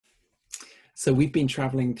So we've been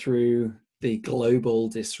traveling through the global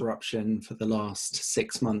disruption for the last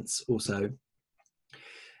 6 months or so.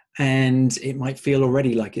 And it might feel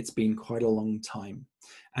already like it's been quite a long time.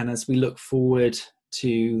 And as we look forward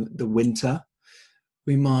to the winter,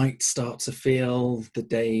 we might start to feel the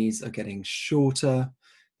days are getting shorter.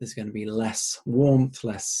 There's going to be less warmth,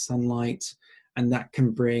 less sunlight, and that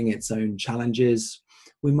can bring its own challenges.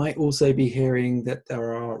 We might also be hearing that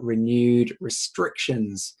there are renewed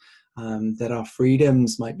restrictions, that our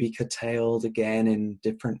freedoms might be curtailed again in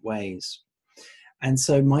different ways. And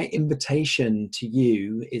so my invitation to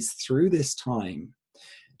you is through this time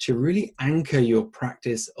to really anchor your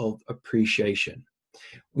practice of appreciation.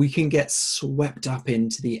 We can get swept up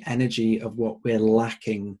into the energy of what we're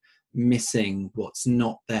lacking, missing, what's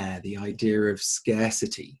not there, the idea of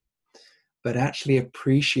scarcity. But actually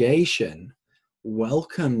appreciation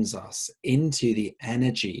welcomes us into the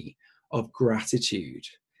energy of gratitude.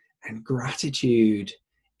 And gratitude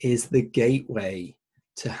is the gateway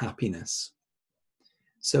to happiness.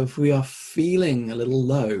 So if we are feeling a little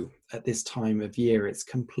low at this time of year, it's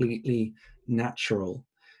completely natural.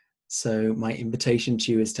 So my invitation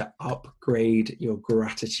to you is to upgrade your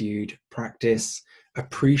gratitude practice,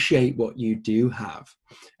 appreciate what you do have.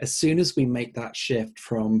 As soon as we make that shift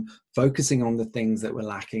from focusing on the things that we're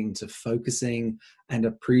lacking to focusing and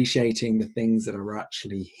appreciating the things that are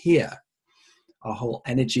actually here, our whole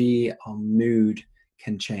energy, our mood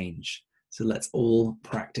can change. So let's all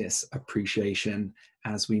practice appreciation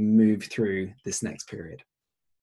as we move through this next period.